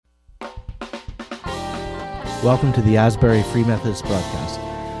Welcome to the Asbury Free Methodist broadcast,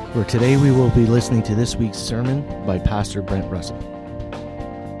 where today we will be listening to this week's sermon by Pastor Brent Russett.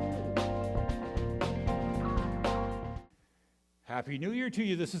 Happy New Year to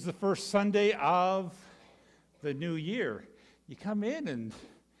you. This is the first Sunday of the new year. You come in and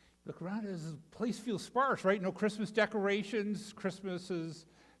look around, the place feels sparse, right? No Christmas decorations. Christmas is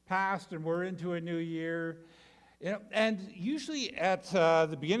past and we're into a new year. You know, and usually at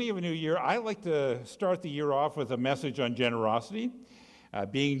the beginning of a new year, I like to start the year off with a message on generosity,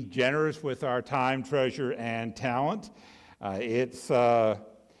 being generous with our time, treasure, and talent. It's one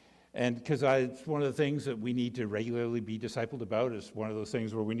of the things that we need to regularly be discipled about. It's one of those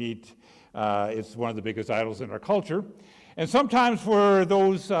things where we need, it's one of the biggest idols in our culture. And sometimes for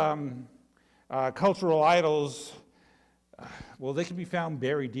those cultural idols, well, they can be found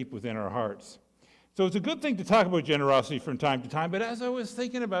buried deep within our hearts. So it's a good thing to talk about generosity from time to time, but as I was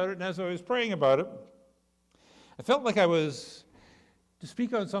thinking about it and as I was praying about it, I felt like I was to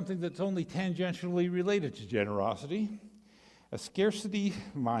speak on something that's only tangentially related to generosity, a scarcity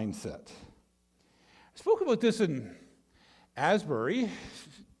mindset. I spoke about this in Asbury,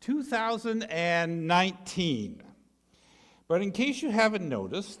 2019. But in case you haven't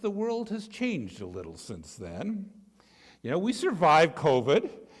noticed, the world has changed a little since then. You know, we survived COVID,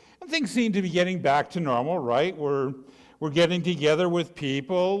 and things seem to be getting back to normal, right? We're getting together with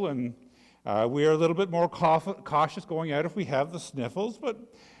people, and we are a little bit more cautious going out if we have the sniffles,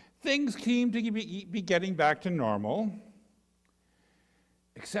 but things seem to be getting back to normal,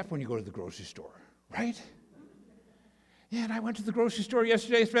 except when you go to the grocery store, right? Yeah, and I went to the grocery store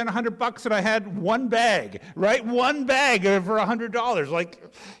yesterday, spent $100, and I had one bag, right? One bag for $100. Like,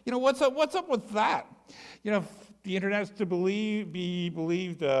 you know, what's up with that? You know, the internet's to be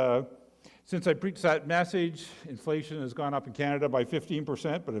believed. Since I preached that message, inflation has gone up in Canada by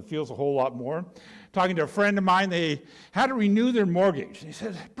 15%, but it feels a whole lot more. Talking to a friend of mine, they had to renew their mortgage. He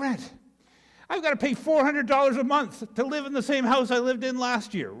said, Brent, I've got to pay $400 a month to live in the same house I lived in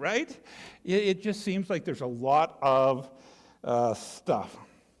last year, right? It just seems like there's a lot of stuff.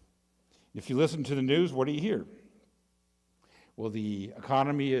 If you listen to the news, what do you hear? Well, the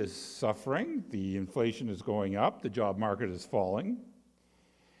economy is suffering, the inflation is going up, the job market is falling.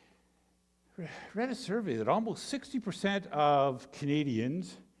 Read a survey that almost 60% of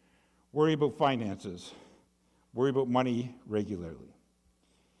Canadians worry about finances, worry about money regularly.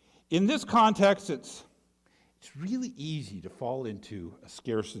 In this context, it's really easy to fall into a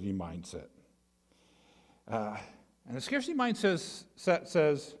scarcity mindset. And a scarcity mindset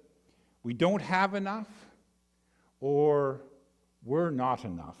says we don't have enough or we're not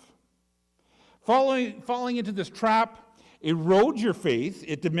enough. Falling into this trap erodes your faith,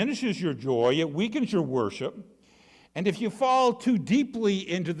 it diminishes your joy, it weakens your worship. And if you fall too deeply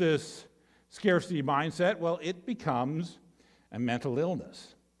into this scarcity mindset, well, it becomes a mental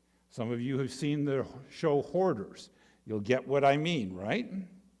illness. Some of you have seen the show Hoarders. You'll get what I mean, right?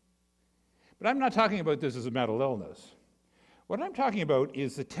 But I'm not talking about this as a mental illness. What I'm talking about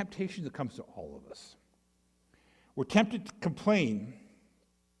is the temptation that comes to all of us. We're tempted to complain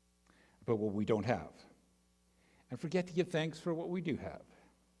about what we don't have and forget to give thanks for what we do have.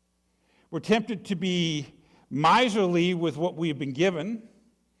 We're tempted to be miserly with what we've been given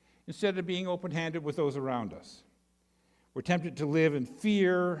instead of being open-handed with those around us. We're tempted to live in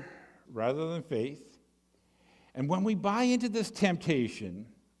fear rather than faith. And when we buy into this temptation,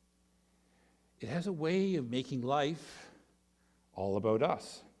 it has a way of making life all about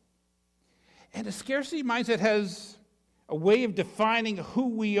us. And a scarcity mindset has a way of defining who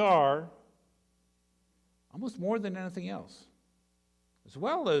we are almost more than anything else, as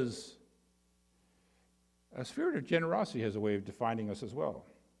well as a spirit of generosity has a way of defining us as well.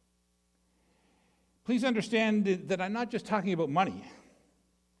 Please understand that I'm not just talking about money,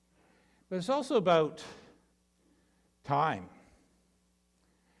 but it's also about time.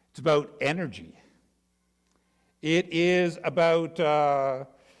 It's about energy. It is about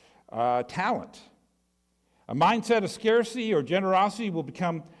talent. A mindset of scarcity or generosity will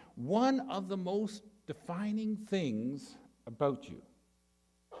become one of the most defining things about you.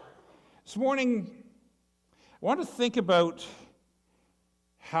 This morning, I want to think about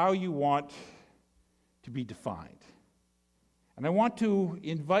how you want to be defined. And I want to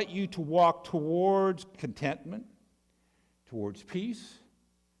invite you to walk towards contentment, towards peace,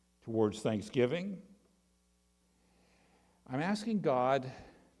 towards thanksgiving. I'm asking God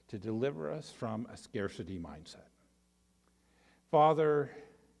to deliver us from a scarcity mindset. Father,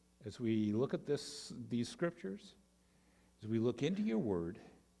 as we look at these scriptures, as we look into your word,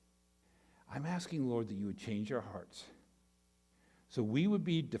 I'm asking, Lord, that you would change our hearts So we would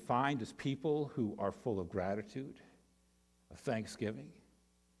be defined as people who are full of gratitude, of thanksgiving,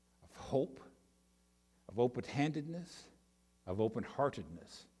 of hope, of open-handedness, of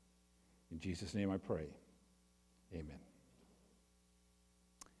open-heartedness. In Jesus' name I pray. Amen.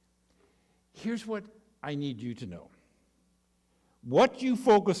 Here's what I need you to know. What you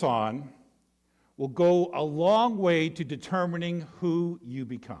focus on will go a long way to determining who you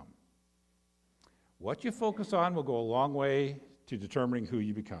become. What you focus on will go a long way to determining who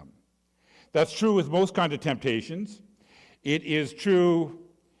you become. That's true with most kind of temptations. It is true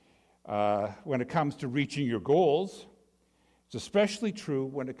when it comes to reaching your goals. It's especially true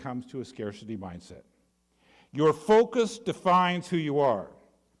when it comes to a scarcity mindset. Your focus defines who you are.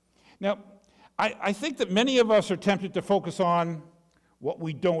 Now, I think that many of us are tempted to focus on what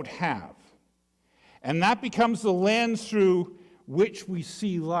we don't have. And that becomes the lens through which we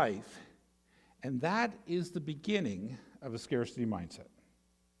see life. And that is the beginning of a scarcity mindset.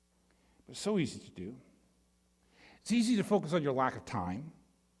 But it's so easy to do. It's easy to focus on your lack of time,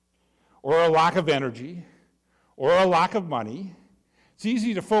 or a lack of energy, or a lack of money. It's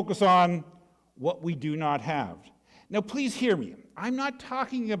easy to focus on what we do not have. Now, please hear me. I'm not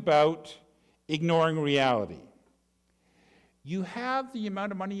talking about ignoring reality. You have the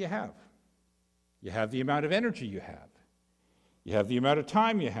amount of money you have. You have the amount of energy you have. You have the amount of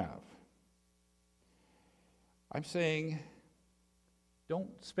time you have. I'm saying, don't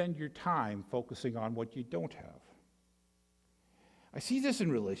spend your time focusing on what you don't have. I see this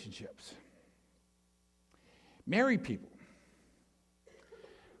in relationships. Married people,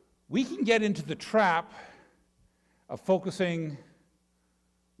 we can get into the trap of focusing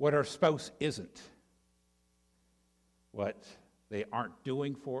what our spouse isn't, what they aren't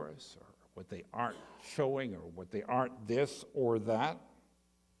doing for us, or what they aren't showing, or what they aren't this or that.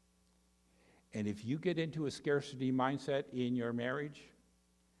 And if you get into a scarcity mindset in your marriage,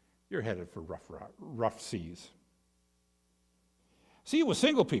 you're headed for rough seas. See it with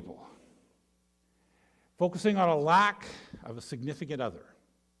single people, focusing on a lack of a significant other.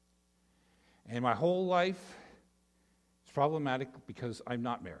 And my whole life is problematic because I'm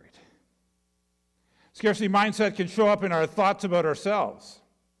not married. Scarcity mindset can show up in our thoughts about ourselves.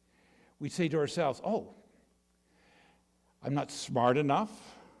 We say to ourselves, oh, I'm not smart enough,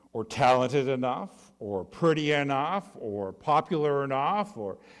 or talented enough, or pretty enough, or popular enough,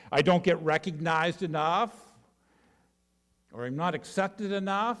 or I don't get recognized enough, or I'm not accepted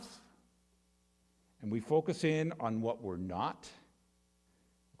enough. And we focus in on what we're not.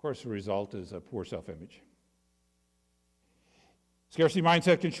 Of course, the result is a poor self-image. Scarcity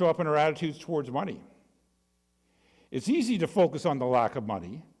mindset can show up in our attitudes towards money. It's easy to focus on the lack of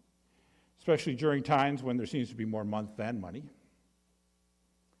money, especially during times when there seems to be more month than money.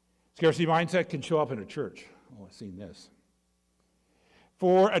 Scarcity mindset can show up in a church. Oh, I've seen this.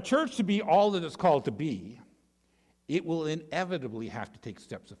 For a church to be all that it's called to be, it will inevitably have to take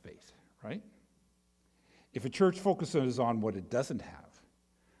steps of faith, right? If a church focuses on what it doesn't have,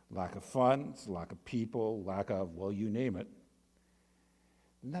 lack of funds, lack of people, lack of, well, you name it,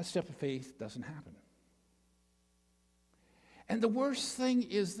 then that step of faith doesn't happen. And the worst thing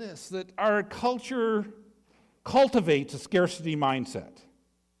is this, that our culture cultivates a scarcity mindset.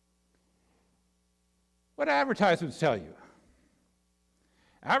 What do advertisements tell you?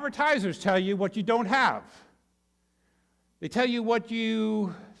 Advertisers tell you what you don't have. They tell you what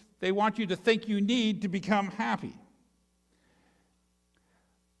they want you to think you need to become happy.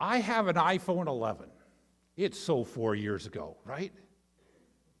 I have an iPhone 11. It's so 4 years ago, right?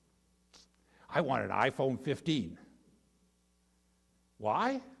 I want an iPhone 15.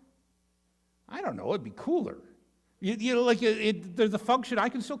 Why? I don't know, it'd be cooler. There's a function, I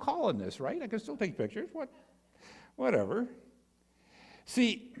can still call on this, right? I can still take pictures, whatever.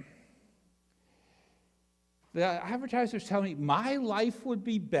 See, the advertisers tell me my life would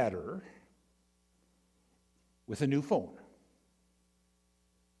be better with a new phone.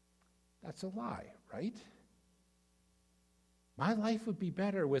 That's a lie, right? My life would be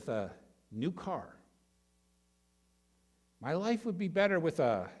better with a new car. My life would be better with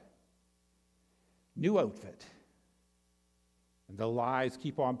a new outfit. And the lies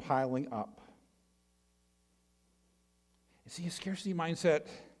keep on piling up. You see, a scarcity mindset,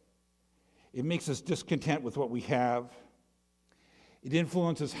 it makes us discontent with what we have. It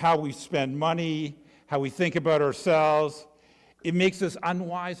influences how we spend money, how we think about ourselves. It makes us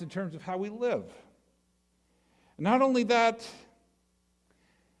unwise in terms of how we live. And not only that,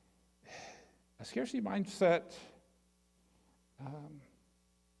 a scarcity mindset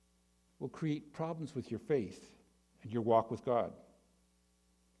will create problems with your faith and your walk with God.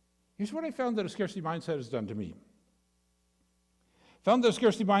 Here's what I found that a scarcity mindset has done to me. Found the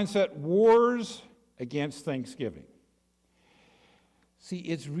scarcity mindset wars against thanksgiving. See,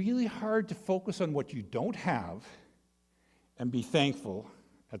 it's really hard to focus on what you don't have and be thankful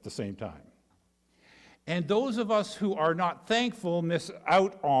at the same time. And those of us who are not thankful miss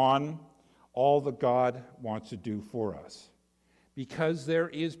out on all that God wants to do for us, because there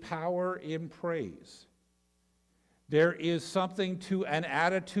is power in praise. There is something to an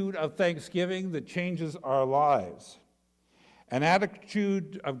attitude of thanksgiving that changes our lives. An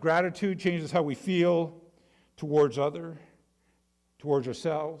attitude of gratitude changes how we feel towards others, towards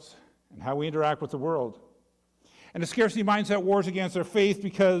ourselves, and how we interact with the world. And the scarcity mindset wars against our faith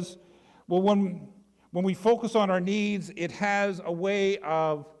because, well, when we focus on our needs, it has a way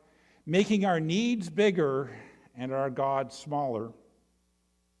of making our needs bigger and our God smaller.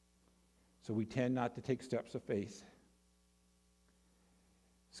 So we tend not to take steps of faith.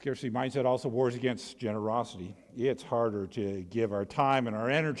 Scarcity mindset also wars against generosity. It's harder to give our time and our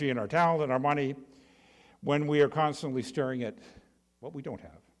energy and our talent and our money when we are constantly staring at what we don't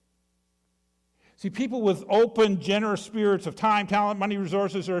have. See, people with open, generous spirits of time, talent, money,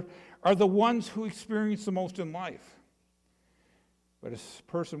 resources are the ones who experience the most in life. But a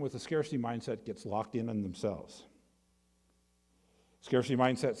person with a scarcity mindset gets locked in on themselves. Scarcity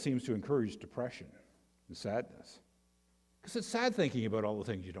mindset seems to encourage depression and sadness, because it's sad thinking about all the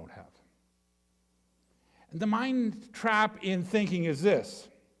things you don't have. And the mind trap in thinking is this: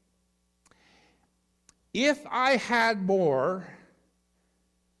 if I had more,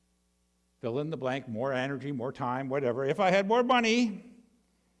 fill in the blank, more energy, more time, whatever, if I had more money,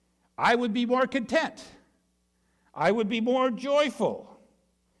 I would be more content. I would be more joyful.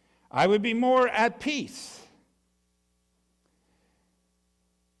 I would be more at peace.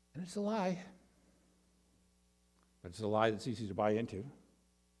 And it's a lie. But it's a lie that's easy to buy into.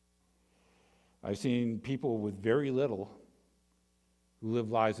 I've seen people with very little who live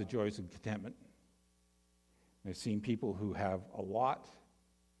lives of joy and contentment. I've seen people who have a lot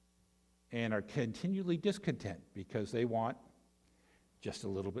and are continually discontent because they want just a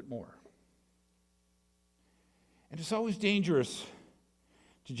little bit more. And it's always dangerous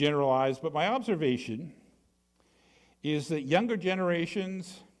to generalize, but my observation is that younger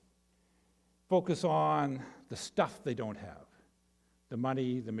generations focus on the stuff they don't have, the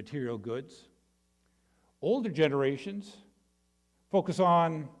money, the material goods. Older generations focus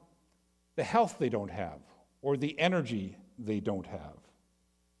on the health they don't have or the energy they don't have.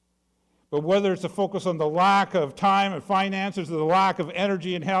 But whether it's a focus on the lack of time and finances or the lack of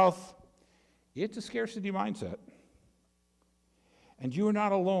energy and health, it's a scarcity mindset. And you are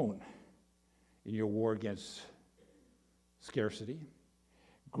not alone in your war against scarcity.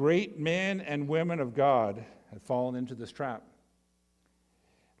 Great men and women of God have fallen into this trap.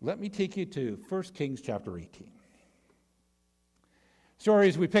 Let me take you to 1 Kings chapter 18. Story,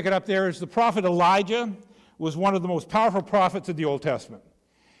 as we pick it up there, is the prophet Elijah was one of the most powerful prophets of the Old Testament.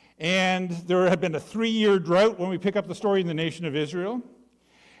 And there had been a 3-year drought when we pick up the story in the nation of Israel.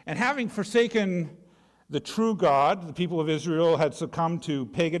 And having forsaken the true God, the people of Israel had succumbed to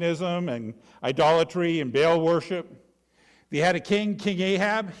paganism and idolatry and Baal worship. They had a king, King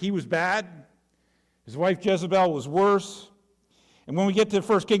Ahab. He was bad. His wife Jezebel was worse. And when we get to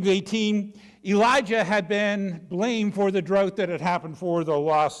 1 Kings 18, Elijah had been blamed for the drought that had happened for the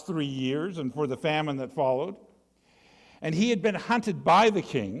last 3 years and for the famine that followed. And he had been hunted by the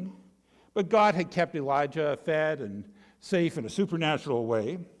king, but God had kept Elijah fed and safe in a supernatural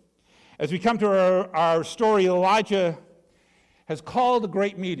way. As we come to our story, Elijah has called a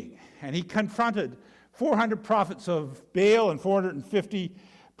great meeting, and he confronted 400 prophets of Baal and 450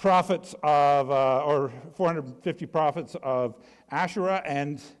 prophets of Asherah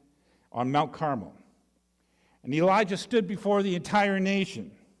and on Mount Carmel. And Elijah stood before the entire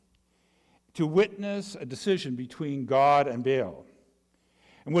nation to witness a decision between God and Baal.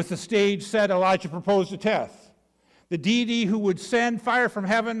 And with the stage set, Elijah proposed a test. The deity who would send fire from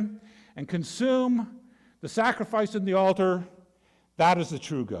heaven and consume the sacrifice in the altar, that is the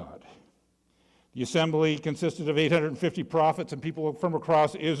true God. The assembly consisted of 850 prophets and people from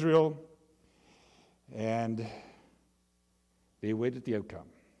across Israel, and they awaited the outcome.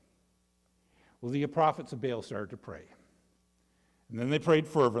 Well, the prophets of Baal started to pray. And then they prayed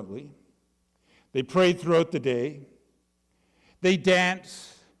fervently. They prayed throughout the day. They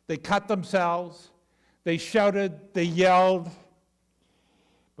danced. They cut themselves. They shouted. They yelled.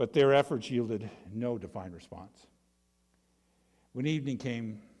 But their efforts yielded no divine response. When evening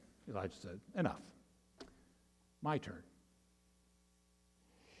came, Elijah said, "Enough. My turn."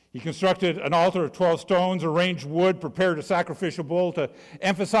 He constructed an altar of 12 stones, arranged wood, prepared a sacrificial bull to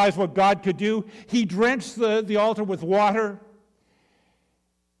emphasize what God could do. He drenched the altar with water.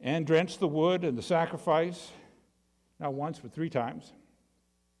 and drenched the wood and the sacrifice, not once but 3 times.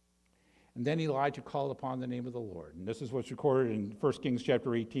 And then Elijah called upon the name of the Lord. And this is what's recorded in 1 Kings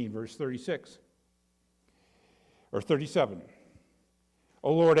chapter 18, verse 36, or 37.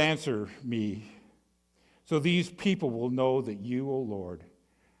 O Lord, answer me, so these people will know that you, O Lord,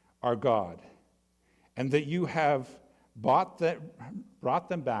 are God, and that you have brought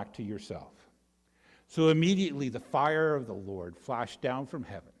them back to yourself. So immediately the fire of the Lord flashed down from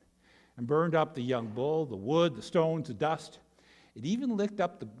heaven and burned up the young bull, the wood, the stones, the dust. It even licked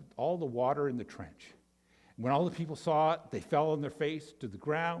up all the water in the trench. And when all the people saw it, they fell on their face to the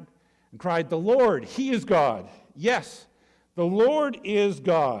ground and cried, "The Lord, He is God. Yes, the Lord is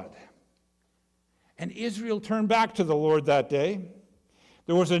God." And Israel turned back to the Lord that day.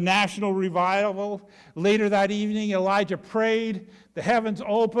 There was a national revival. Later that evening, Elijah prayed. The heavens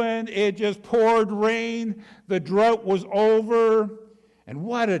opened. It just poured rain. The drought was over. And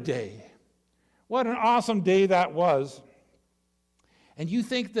what a day. What an awesome day that was. And you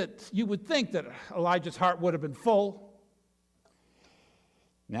would think that Elijah's heart would have been full.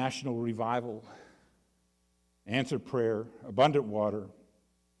 National revival, answered prayer, abundant water.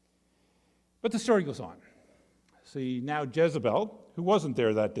 But the story goes on. See, now Jezebel, who wasn't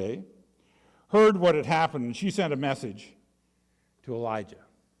there that day, heard what had happened, and she sent a message to Elijah.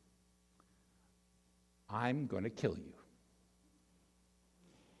 I'm going to kill you.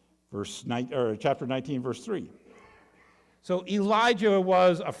 Chapter 19, verse 3. So Elijah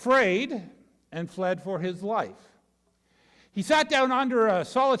was afraid and fled for his life. He sat down under a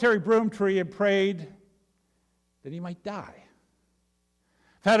solitary broom tree and prayed that he might die.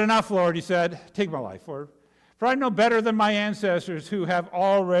 I've had enough, Lord, he said. Take my life, for I know better than my ancestors who have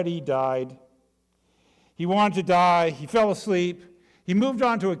already died. He wanted to die. He fell asleep. He moved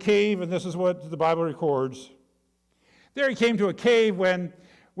on to a cave, and this is what the Bible records. There he came to a cave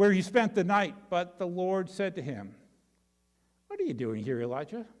where he spent the night, but the Lord said to him, "What are you doing here,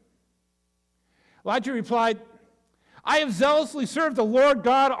 Elijah?" Elijah replied, "I have zealously served the Lord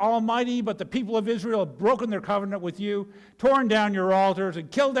God Almighty, but the people of Israel have broken their covenant with you, torn down your altars,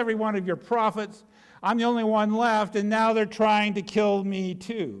 and killed every one of your prophets. I'm the only one left, and now they're trying to kill me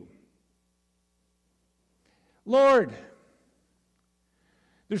too. Lord,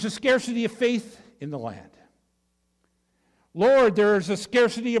 there's a scarcity of faith in the land. Lord, there's a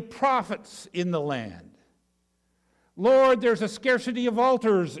scarcity of prophets in the land. Lord, there's a scarcity of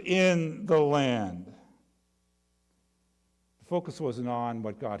altars in the land." The focus wasn't on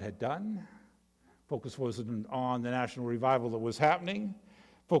what God had done. Focus wasn't on the national revival that was happening.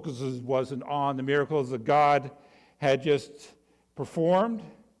 Focus wasn't on the miracles that God had just performed.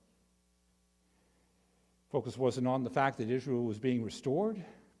 Focus wasn't on the fact that Israel was being restored.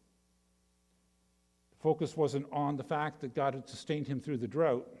 Focus wasn't on the fact that God had sustained him through the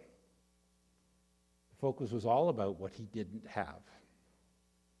drought. The focus was all about what he didn't have.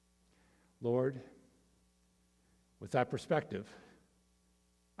 Lord, with that perspective,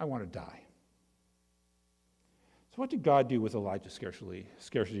 I want to die. So what did God do with Elijah's scarcity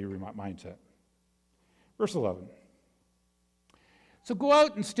mindset? Verse 11. "So go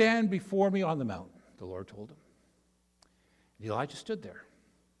out and stand before me on the mountain," the Lord told him. And Elijah stood there.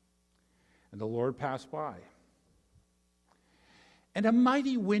 And the Lord passed by. And a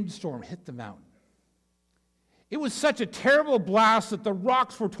mighty windstorm hit the mountain. It was such a terrible blast that the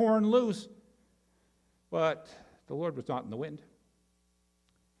rocks were torn loose. But the Lord was not in the wind.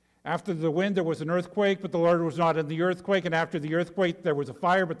 After the wind, there was an earthquake, but the Lord was not in the earthquake. And after the earthquake, there was a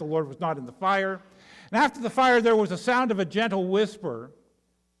fire, but the Lord was not in the fire. And after the fire, there was a sound of a gentle whisper.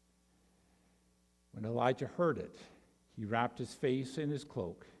 When Elijah heard it, he wrapped his face in his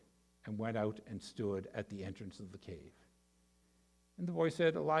cloak and went out and stood at the entrance of the cave. And the voice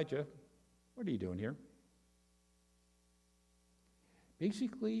said, "Elijah, what are you doing here?"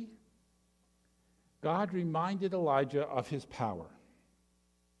 Basically, God reminded Elijah of his power.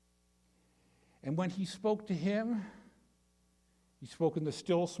 And when he spoke to him, he spoke in the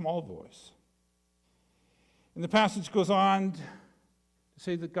still small voice. And the passage goes on to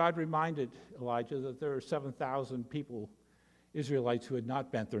say that God reminded Elijah that there are 7,000 people, Israelites, who had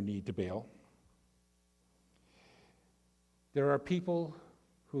not bent their knee to Baal. There are people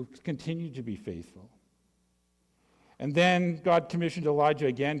who continue to be faithful. And then God commissioned Elijah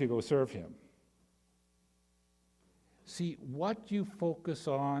again to go serve him. See, what you focus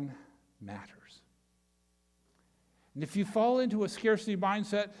on matters. And if you fall into a scarcity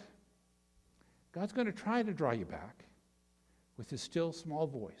mindset, God's going to try to draw you back with his still small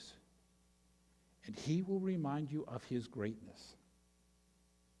voice. And he will remind you of his greatness.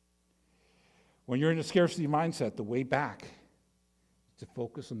 When you're in a scarcity mindset, the way back is to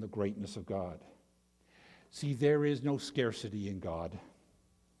focus on the greatness of God. See, there is no scarcity in God.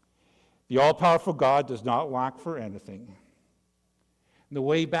 The all-powerful God does not lack for anything. And the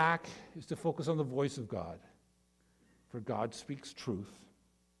way back is to focus on the voice of God, for God speaks truth.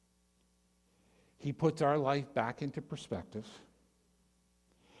 He puts our life back into perspective.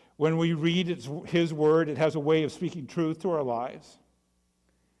 When we read His word, it has a way of speaking truth to our lives.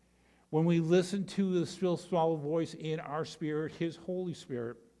 When we listen to the still small voice in our spirit, His Holy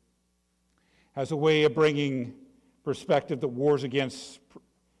Spirit has a way of bringing perspective that wars against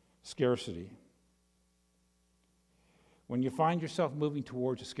scarcity. When you find yourself moving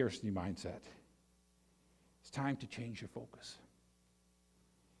towards a scarcity mindset, it's time to change your focus.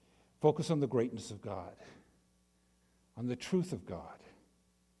 Focus on the greatness of God, on the truth of God,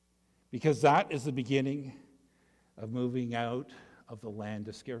 because that is the beginning of moving out of the land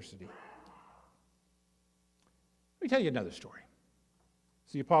of scarcity. Let me tell you another story.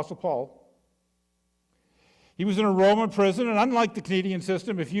 It's the Apostle Paul. He was in a Roman prison, and unlike the Canadian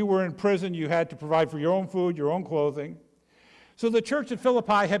system, if you were in prison, you had to provide for your own food, your own clothing. So the church at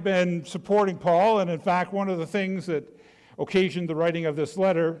Philippi had been supporting Paul, and in fact, one of the things that occasioned the writing of this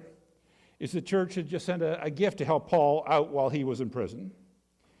letter is the church had just sent a gift to help Paul out while he was in prison.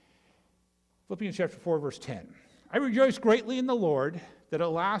 Philippians chapter 4, verse 10. I rejoice greatly in the Lord that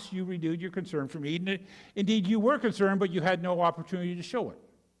at last you renewed your concern for me. Indeed, you were concerned, but you had no opportunity to show it.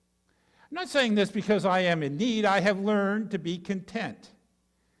 I'm not saying this because I am in need. I have learned to be content,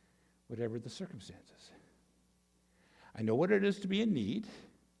 whatever the circumstances. I know what it is to be in need,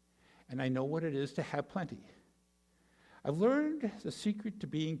 and I know what it is to have plenty. I've learned the secret to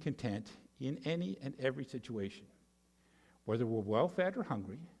being content in any and every situation, whether we're well-fed or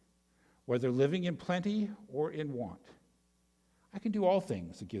hungry, whether living in plenty or in want. I can do all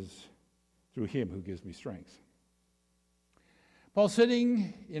things through Him who gives me strength. Paul's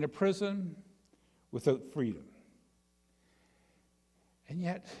sitting in a prison without freedom. And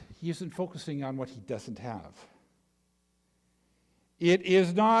yet, he isn't focusing on what he doesn't have. It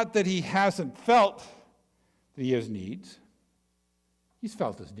is not that he hasn't felt that he has needs. He's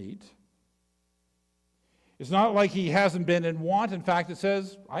felt his needs. It's not like he hasn't been in want. In fact, it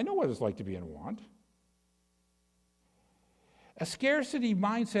says, I know what it's like to be in want. A scarcity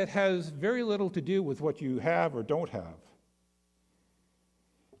mindset has very little to do with what you have or don't have.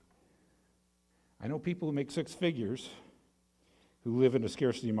 I know people who make six figures who live in a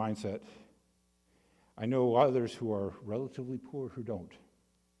scarcity mindset. I know others who are relatively poor who don't.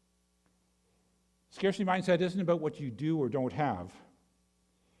 Scarcity mindset isn't about what you do or don't have.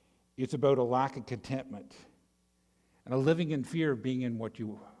 It's about a lack of contentment and a living in fear of being in what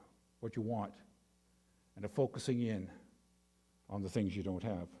you want and a focusing in on the things you don't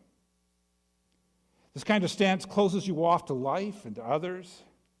have. This kind of stance closes you off to life and to others.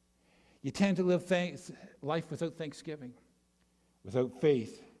 You tend to live life without thanksgiving, without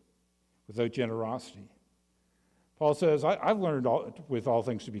faith, without generosity. Paul says, I've learned with all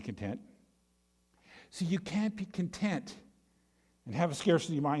things to be content. See, you can't be content and have a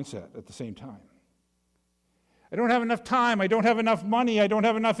scarcity mindset at the same time. I don't have enough time, I don't have enough money, I don't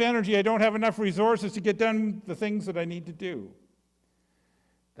have enough energy, I don't have enough resources to get done the things that I need to do.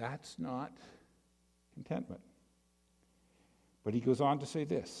 That's not contentment. But he goes on to say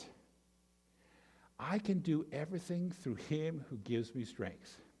this, I can do everything through Him who gives me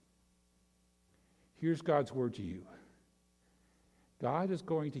strength. Here's God's word to you. God is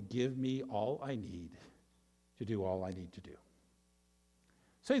going to give me all I need to do all I need to do.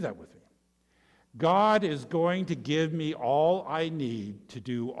 Say that with me. God is going to give me all I need to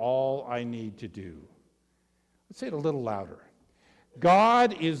do all I need to do. Let's say it a little louder.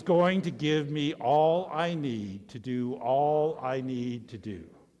 God is going to give me all I need to do all I need to do.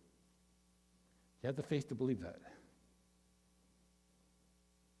 You have the faith to believe that.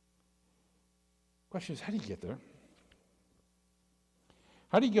 Question is, how do you get there?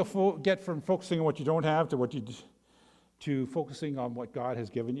 How do you get from focusing on what you don't have to focusing on what God has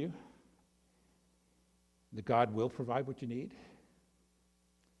given you? That God will provide what you need?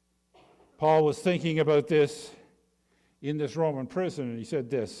 Paul was thinking about this in this Roman prison, and he said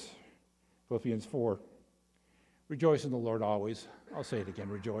this, Philippians 4, rejoice in the Lord always. I'll say it again,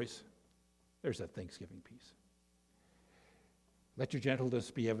 rejoice. There's that Thanksgiving piece. Let your gentleness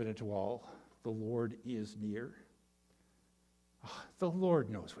be evident to all. The Lord is near. Oh, the Lord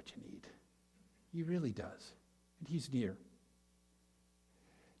knows what you need. He really does. And He's near.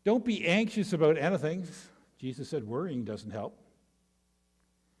 Don't be anxious about anything. Jesus said worrying doesn't help.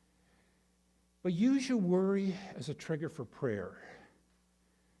 But use your worry as a trigger for prayer.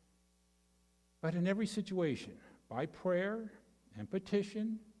 But in every situation, by prayer, and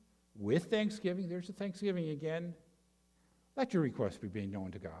petition with thanksgiving. There's the thanksgiving again. Let your requests be made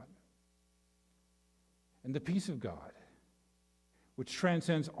known to God. And the peace of God, which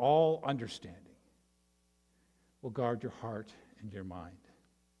transcends all understanding, will guard your heart and your mind.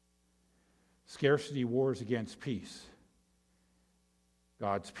 Scarcity wars against peace.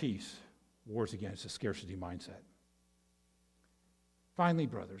 God's peace wars against a scarcity mindset. Finally,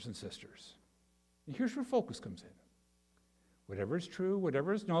 brothers and sisters, and here's where focus comes in. Whatever is true,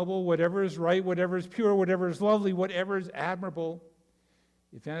 whatever is noble, whatever is right, whatever is pure, whatever is lovely, whatever is admirable,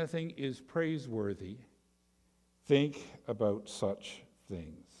 if anything is praiseworthy, think about such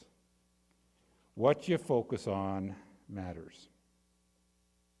things. What you focus on matters.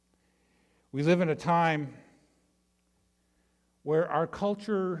 We live in a time where our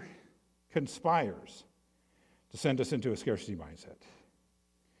culture conspires to send us into a scarcity mindset.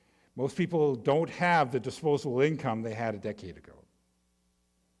 Most people don't have the disposable income they had a decade ago.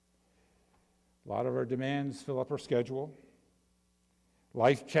 A lot of our demands fill up our schedule.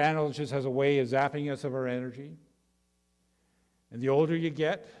 Life challenges has a way of zapping us of our energy. And the older you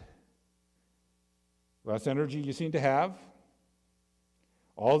get, less energy you seem to have.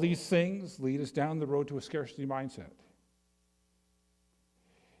 All these things lead us down the road to a scarcity mindset.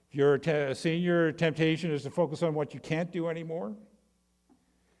 If you're a senior, temptation is to focus on what you can't do anymore.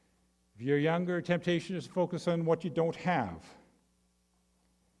 If you're younger, temptation is to focus on what you don't have.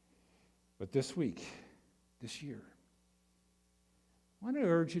 But this week, this year, I want to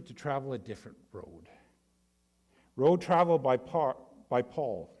urge you to travel a different road. Road traveled by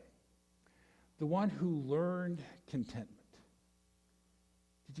Paul, the one who learned contentment.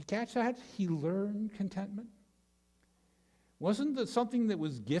 Did you catch that? He learned contentment. Wasn't that something that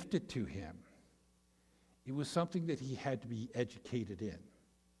was gifted to him? It was something that he had to be educated in.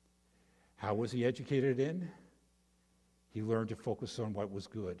 How was he educated in? He learned to focus on what was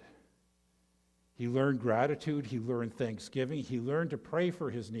good. He learned gratitude. He learned thanksgiving. He learned to pray for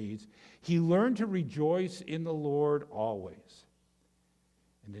his needs. He learned to rejoice in the Lord always.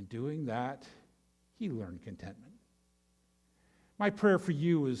 And in doing that, he learned contentment. My prayer for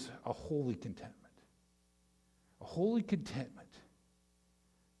you is a holy contentment. A holy contentment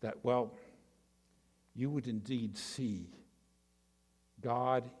that, well, you would indeed see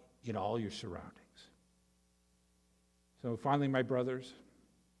God in all your surroundings. So finally, my brothers,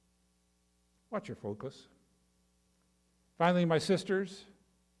 what's your focus? Finally, my sisters,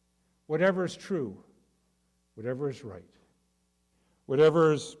 whatever is true, whatever is right,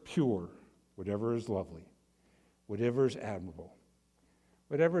 whatever is pure, whatever is lovely, whatever is admirable,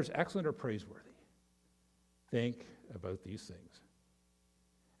 whatever is excellent or praiseworthy, think about these things.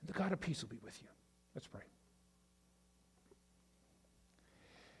 And the God of peace will be with you. Let's pray.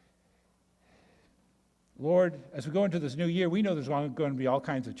 Lord, as we go into this new year, we know there's going to be all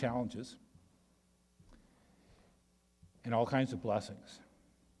kinds of challenges and all kinds of blessings.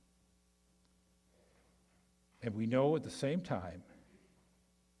 And we know at the same time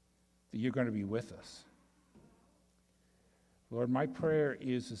that you're going to be with us. Lord, my prayer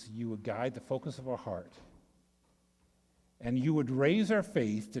is that you would guide the focus of our heart and you would raise our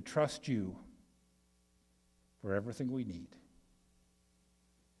faith to trust you for everything we need.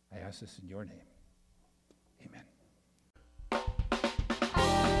 I ask this in your name. Amen.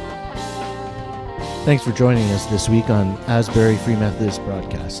 Thanks for joining us this week on Asbury Free Methodist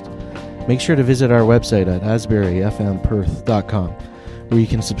Broadcast. Make sure to visit our website at asburyfmperth.com, where you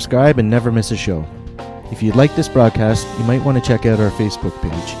can subscribe and never miss a show. If you'd like this broadcast, you might want to check out our Facebook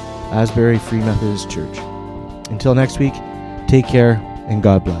page, Asbury Free Methodist Church. Until next week, take care and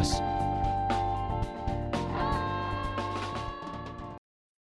God bless.